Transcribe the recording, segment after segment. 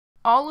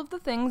All of the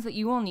things that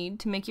you will need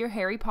to make your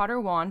Harry Potter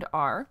wand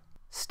are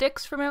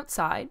sticks from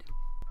outside.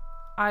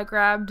 I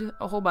grabbed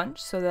a whole bunch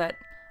so that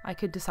I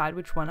could decide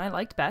which one I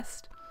liked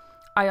best.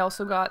 I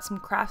also got some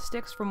craft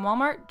sticks from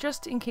Walmart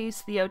just in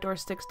case the outdoor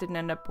sticks didn't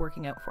end up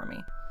working out for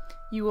me.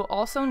 You will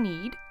also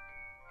need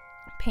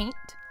paint.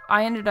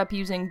 I ended up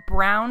using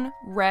brown,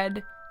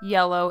 red,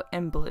 yellow,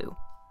 and blue.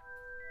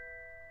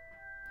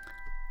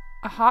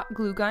 A hot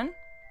glue gun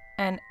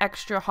and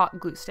extra hot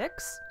glue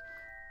sticks.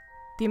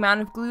 The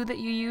amount of glue that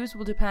you use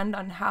will depend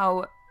on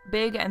how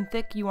big and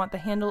thick you want the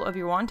handle of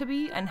your wand to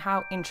be and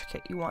how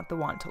intricate you want the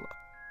wand to look.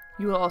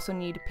 You will also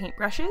need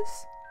paintbrushes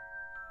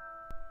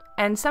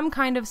and some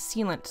kind of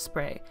sealant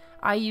spray.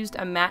 I used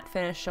a matte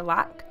finish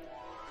shellac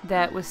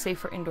that was safe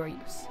for indoor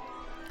use.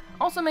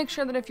 Also make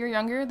sure that if you're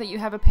younger that you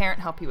have a parent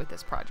help you with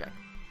this project.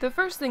 The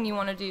first thing you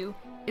want to do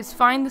is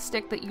find the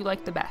stick that you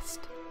like the best.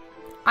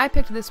 I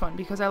picked this one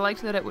because I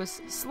liked that it was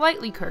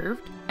slightly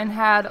curved and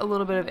had a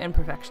little bit of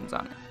imperfections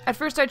on it. At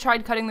first I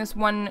tried cutting this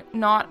one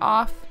knot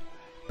off,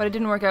 but it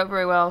didn't work out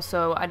very well,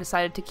 so I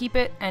decided to keep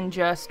it and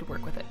just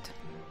work with it.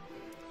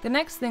 The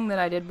next thing that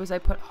I did was I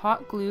put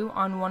hot glue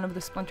on one of the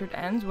splintered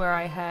ends where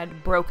I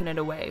had broken it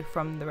away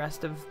from the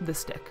rest of the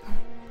stick.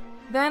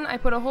 Then I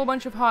put a whole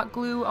bunch of hot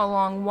glue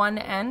along one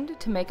end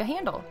to make a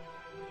handle.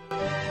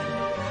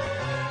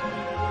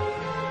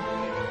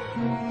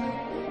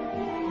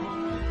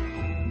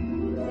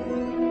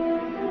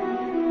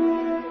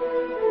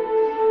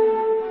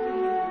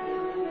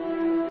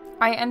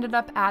 I ended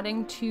up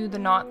adding to the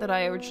knot that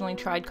I originally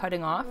tried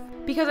cutting off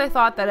because I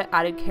thought that it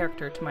added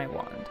character to my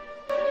wand.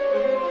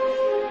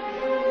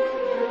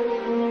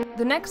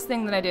 The next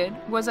thing that I did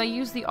was I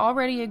used the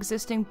already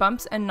existing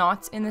bumps and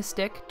knots in the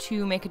stick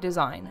to make a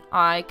design.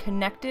 I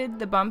connected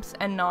the bumps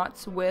and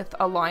knots with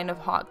a line of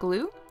hot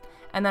glue,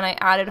 and then I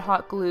added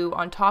hot glue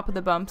on top of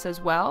the bumps as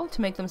well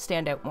to make them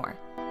stand out more.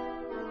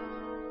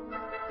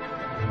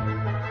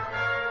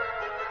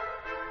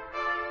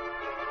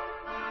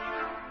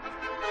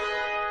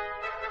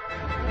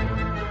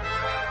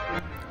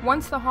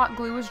 Once the hot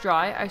glue was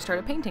dry, I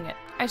started painting it.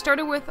 I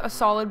started with a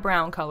solid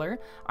brown color.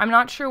 I'm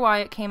not sure why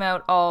it came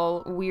out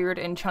all weird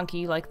and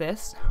chunky like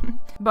this,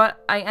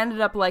 but I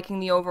ended up liking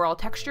the overall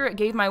texture it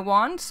gave my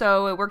wand,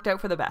 so it worked out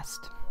for the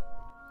best.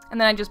 And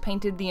then I just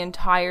painted the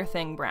entire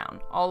thing brown,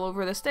 all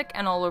over the stick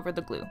and all over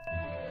the glue.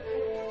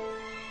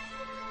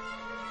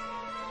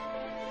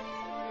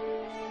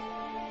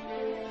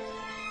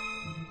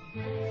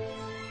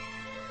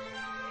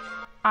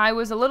 I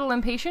was a little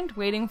impatient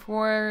waiting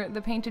for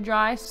the paint to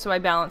dry, so I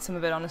balanced some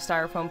of it on a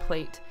styrofoam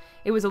plate.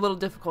 It was a little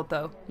difficult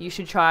though. You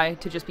should try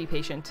to just be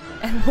patient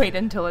and wait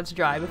until it's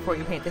dry before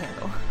you paint the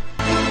handle.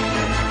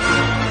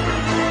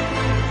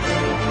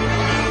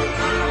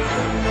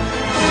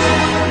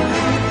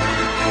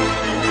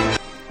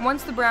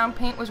 Once the brown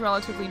paint was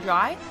relatively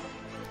dry,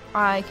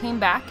 I came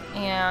back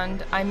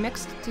and I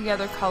mixed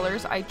together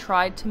colors. I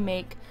tried to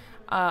make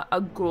a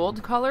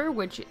gold color,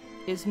 which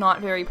is not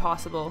very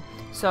possible,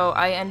 so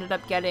I ended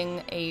up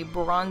getting a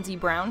bronzy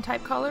brown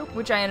type color,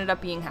 which I ended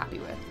up being happy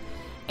with.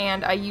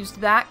 And I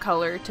used that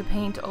color to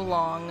paint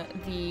along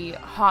the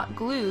hot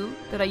glue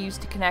that I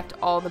used to connect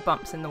all the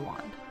bumps in the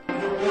wand.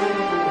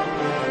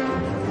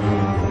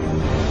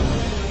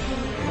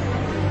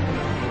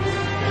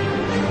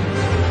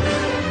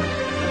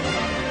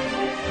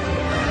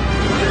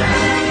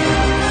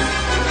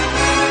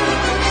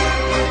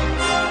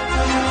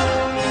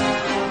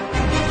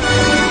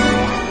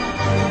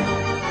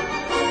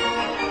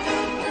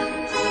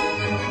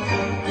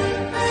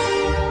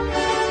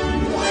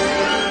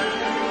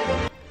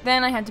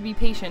 Then I had to be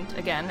patient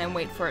again and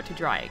wait for it to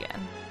dry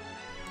again.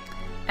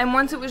 And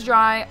once it was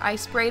dry, I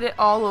sprayed it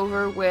all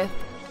over with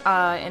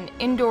an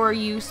indoor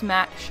use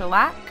matte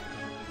shellac.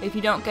 If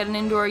you don't get an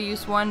indoor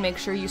use one, make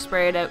sure you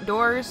spray it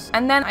outdoors.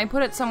 And then I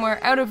put it somewhere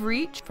out of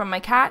reach from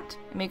my cat.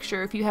 Make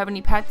sure if you have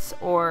any pets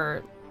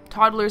or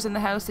toddlers in the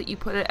house that you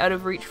put it out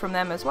of reach from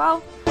them as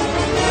well.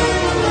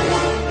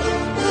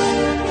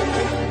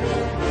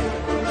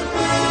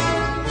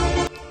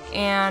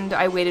 And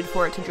I waited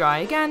for it to dry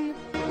again.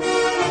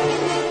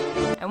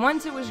 And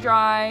once it was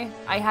dry,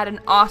 I had an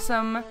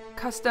awesome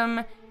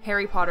custom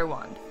Harry Potter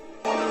wand.